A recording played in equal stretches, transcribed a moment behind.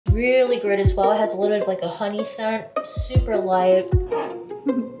really great as well. It has a little bit of like a honey scent, super light.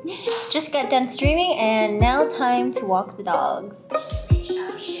 Just got done streaming and now time to walk the dogs.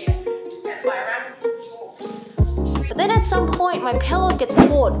 But then at some point my pillow gets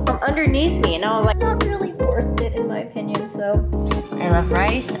pulled from underneath me and I was like, not really worth it in my opinion. So I love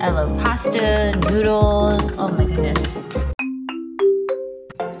rice, I love pasta, noodles, oh my goodness.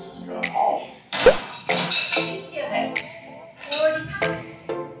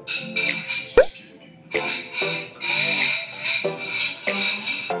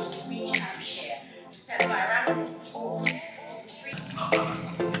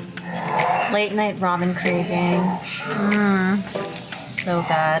 Late night ramen craving. So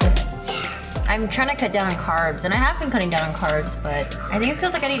bad. I'm trying to cut down on carbs, and I have been cutting down on carbs, but I think it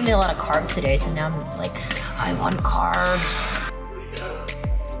feels like I didn't eat a lot of carbs today, so now I'm just like, I want carbs.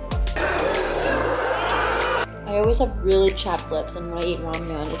 I always have really chapped lips, and when I eat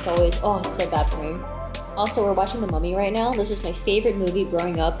ramen, it's always, oh, it's so bad for me. Also, we're watching The Mummy right now. This was my favorite movie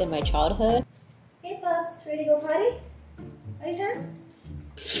growing up in my childhood. Hey pups, ready to go potty? Potty time?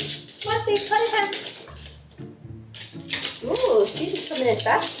 Come on, Steve, potty time. Ooh, Steve is coming in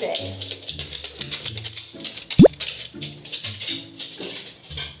fast today.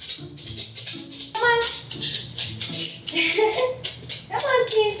 Come on. Come on,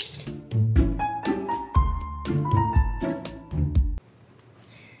 Steve.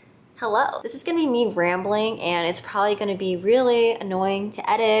 Hello. This is gonna be me rambling and it's probably gonna be really annoying to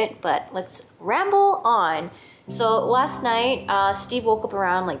edit, but let's ramble on. So last night, Steve woke up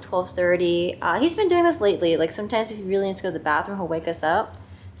around like 12:30. He's been doing this lately. Like sometimes if he really needs to go to the bathroom, he'll wake us up.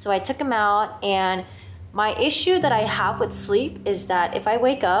 So I took him out, and my issue that I have with sleep is that if I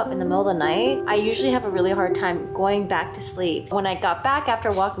wake up in the middle of the night, I usually have a really hard time going back to sleep. When I got back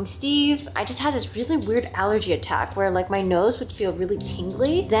after walking Steve, I just had this really weird allergy attack where like my nose would feel really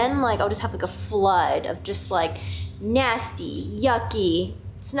tingly. Then like I'll just have like a flood of just like nasty, yucky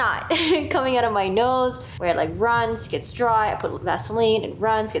snot coming out of my nose where it like runs, gets dry, I put Vaseline, it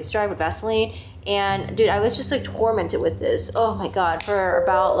runs, gets dry with Vaseline. And dude, I was just like tormented with this. Oh my God, for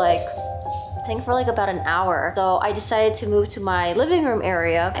about like, I think for like about an hour. So I decided to move to my living room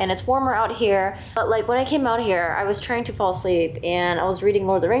area, and it's warmer out here. But like when I came out here, I was trying to fall asleep and I was reading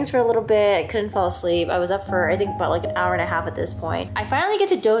Lord of the Rings for a little bit. I couldn't fall asleep. I was up for I think about like an hour and a half at this point. I finally get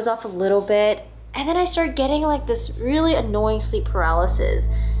to doze off a little bit, and then I start getting like this really annoying sleep paralysis.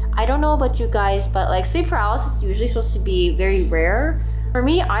 I don't know about you guys, but like sleep paralysis is usually supposed to be very rare. For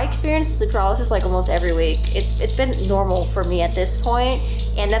me, I experience sleep paralysis like almost every week. It's been normal for me at this point,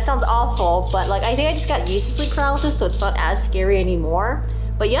 and that sounds awful, but like I think I just got used to sleep paralysis, so it's not as scary anymore.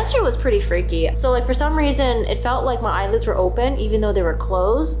 But yesterday was pretty freaky. So like for some reason, it felt like my eyelids were open even though they were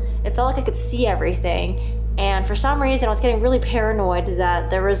closed. It felt like I could see everything. And for some reason, I was getting really paranoid that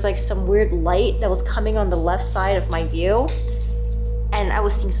there was like some weird light that was coming on the left side of my view. And I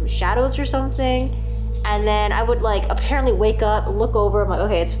was seeing some shadows or something. And then I would like apparently wake up, look over, I'm like,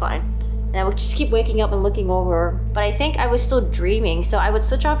 okay, it's fine. And I would just keep waking up and looking over. But I think I was still dreaming. So I would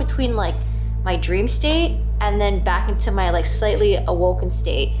switch off between like my dream state and then back into my like slightly awoken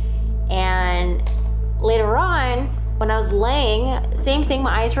state. And later on, when I was laying, same thing,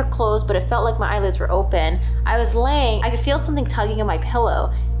 my eyes were closed, but it felt like my eyelids were open. I was laying, I could feel something tugging on my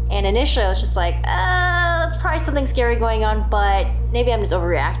pillow. And initially I was just like, that's probably something scary going on, but maybe I'm just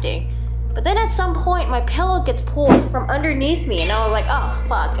overreacting. But then at some point, my pillow gets pulled from underneath me, and I was like, oh,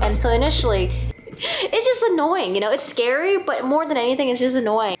 fuck. And so initially, it's just annoying, you know? It's scary, but more than anything, it's just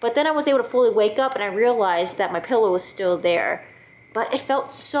annoying. But then I was able to fully wake up, and I realized that my pillow was still there. But it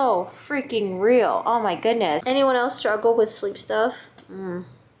felt so freaking real. Oh my goodness. Anyone else struggle with sleep stuff? He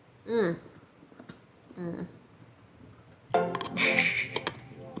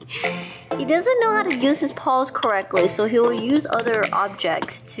doesn't know how to use his paws correctly, so he will use other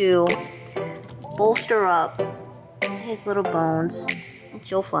objects to bolster up his little bones. It's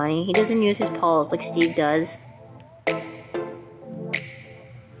so funny. He doesn't use his paws like Steve does.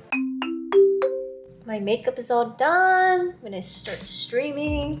 My makeup is all done. I'm gonna start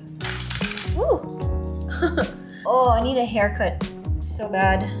streaming. Woo! Oh, I need a haircut so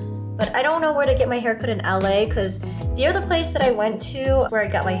bad. But I don't know where to get my haircut in LA because the other place that I went to where I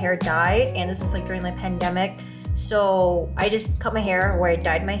got my hair dyed, and this was like during the pandemic, so I just cut my hair where I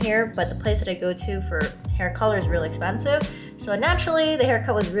dyed my hair, but the place that I go to for hair color is really expensive. So naturally, the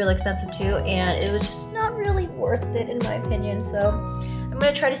haircut was really expensive too, and it was just not really worth it in my opinion. So I'm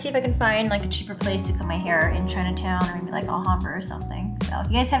gonna try to see if I can find like a cheaper place to cut my hair in Chinatown or maybe like Alhambra or something. So if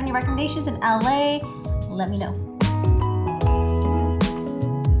you guys have any recommendations in LA, let me know.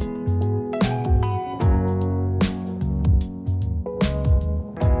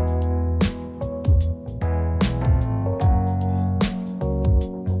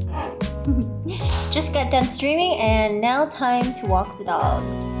 got done streaming and now time to walk the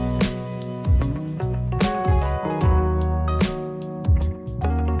dogs.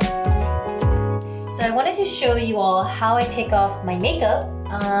 So I wanted to show you all how I take off my makeup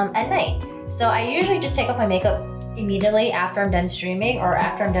at night. So I usually just take off my makeup immediately after I'm done streaming or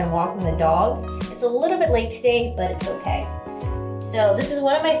after I'm done walking the dogs. It's a little bit late today, but it's okay. So this is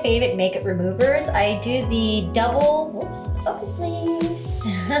one of my favorite makeup removers. I do the double, whoops, focus please.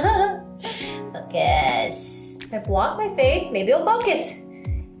 Focus. If I block my face, maybe it'll focus.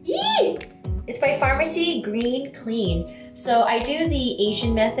 Yee! It's by Pharmacy Green Clean. So I do the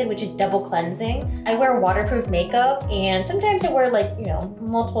Asian method, which is double cleansing. I wear waterproof makeup and sometimes I wear like, you know,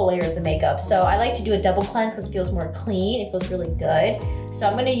 multiple layers of makeup. So I like to do a double cleanse because it feels more clean. It feels really good. So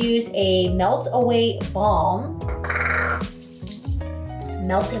I'm gonna use a melt away balm.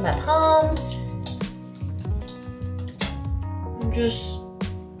 Melt in my palms. And just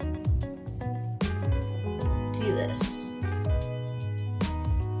do this.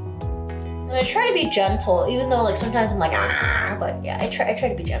 And I try to be gentle, even though like sometimes I'm like, ah, but yeah, I try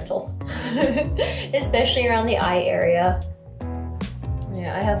to be gentle. Especially around the eye area.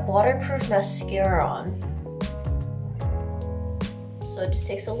 Yeah, I have waterproof mascara on. So it just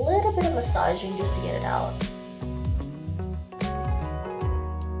takes a little bit of massaging just to get it out.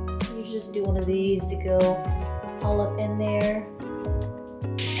 You just do one of these to go all up in there.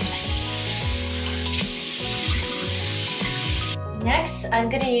 Next, I'm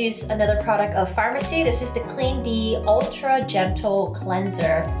gonna use another product of Pharmacy. This is the Clean Bee Ultra Gentle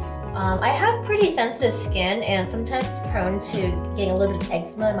Cleanser. I have pretty sensitive skin and sometimes it's prone to getting a little bit of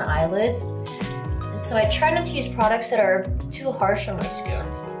eczema in my eyelids. And so I try not to use products that are too harsh on my skin.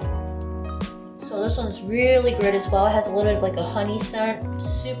 So this one's really great as well. It has a little bit of like a honey scent,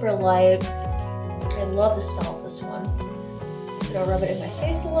 super light. I love the smell of this one. Just gonna rub it in my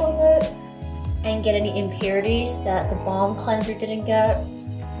face a little bit and get any impurities that the balm cleanser didn't get.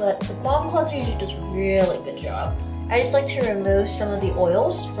 But the balm cleanser usually does a really good job. I just like to remove some of the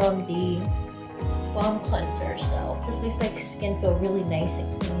oils from the balm cleanser, so this makes my skin feel really nice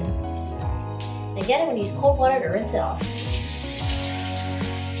and clean. And again, I'm gonna use cold water to rinse it off.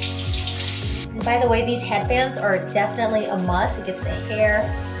 And by the way, these headbands are definitely a must. It gets the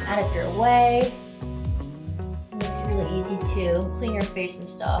hair out of your way. It makes it really easy to clean your face and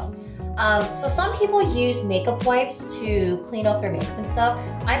stuff. So some people use makeup wipes to clean off their makeup and stuff.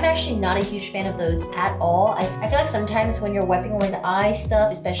 I'm actually not a huge fan of those at all. I feel like sometimes when you're wiping away the eye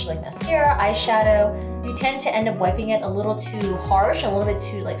stuff, especially like mascara, eyeshadow, you tend to end up wiping it a little too harsh, a little bit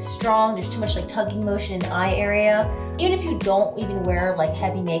too like strong. There's too much like tugging motion in the eye area. Even if you don't even wear like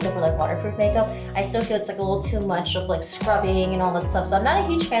heavy makeup or like waterproof makeup, I still feel it's like a little too much of like scrubbing and all that stuff. So I'm not a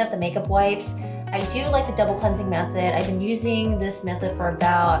huge fan of the makeup wipes. I do like the double cleansing method. I've been using this method for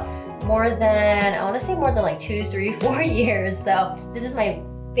about more than, I want to say more than like 2, 3, 4 years. So this is my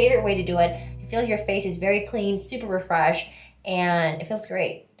favorite way to do it. I feel like your face is very clean, super refreshed, and it feels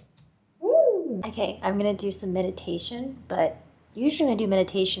great. Woo! Okay, I'm gonna do some meditation, but usually when I do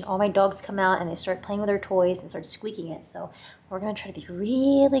meditation, all my dogs come out and they start playing with their toys and start squeaking it. So we're gonna try to be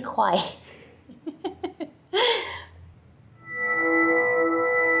really quiet.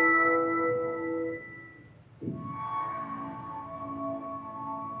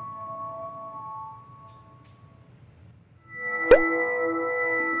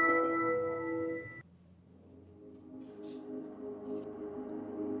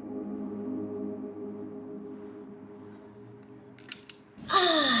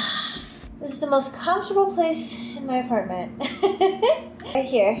 This is the most comfortable place in my apartment. Right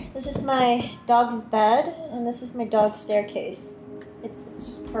here. This is my dog's bed, and this is my dog's staircase. It's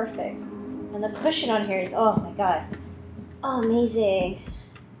just perfect. And the cushion on here is, oh my god. Oh, amazing.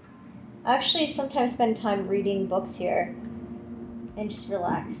 I actually sometimes spend time reading books here and just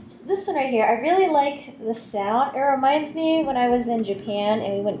relax. This one right here, I really like the sound. It reminds me when I was in Japan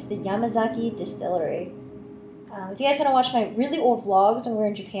and we went to the Yamazaki distillery. If you guys want to watch my really old vlogs when we were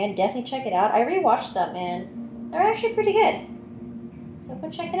in Japan, definitely check it out. I rewatched them and they're actually pretty good. So go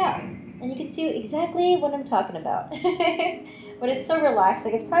check it out. And you can see exactly what I'm talking about. But it's so relaxed.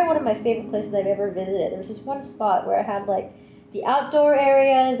 Like, it's probably one of my favorite places I've ever visited. There was this one spot where I had like the outdoor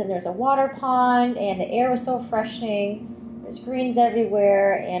areas and there's a water pond and the air was so refreshing. There's greens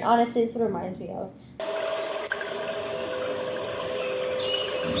everywhere, and honestly, it's what it reminds me of.